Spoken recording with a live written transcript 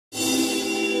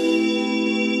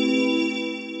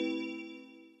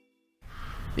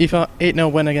Aoife,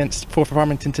 8-0 win against Forfar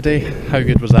Farmington today. How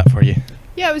good was that for you?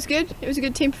 Yeah, it was good. It was a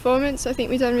good team performance. I think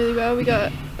we done really well. We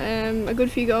got a good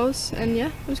few goals, and yeah,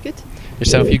 it was good.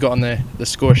 Yourself, you got on the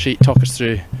score sheet. Talk us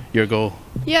through your goal.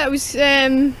 Yeah, it was.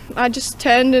 I just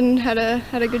turned and had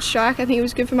a good strike. I think it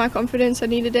was good for my confidence. I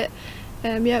needed it.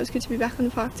 Yeah, it was good to be back on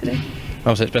the park today.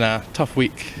 Obviously, it's been a tough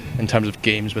week in terms of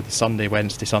games with the Sunday,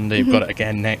 Wednesday, Sunday. You've got it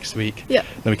again next week. Yeah.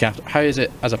 The week after. How is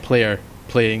it as a player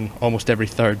playing almost every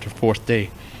third or fourth day?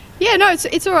 Yeah, no,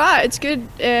 it's all right. It's good.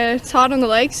 It's hard on the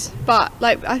legs, but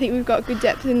I think we've got good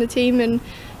depth in the team, and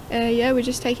yeah, we're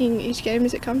just taking each game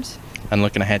as it comes. And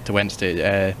looking ahead to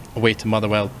Wednesday, away to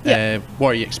Motherwell, yeah. What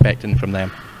are you expecting from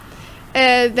them?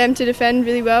 Them to defend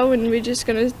really well, and we're just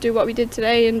going to do what we did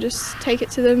today and just take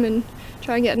it to them and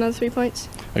try and get another 3 points.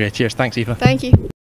 Okay, cheers. Thanks, Aoife. Thank you.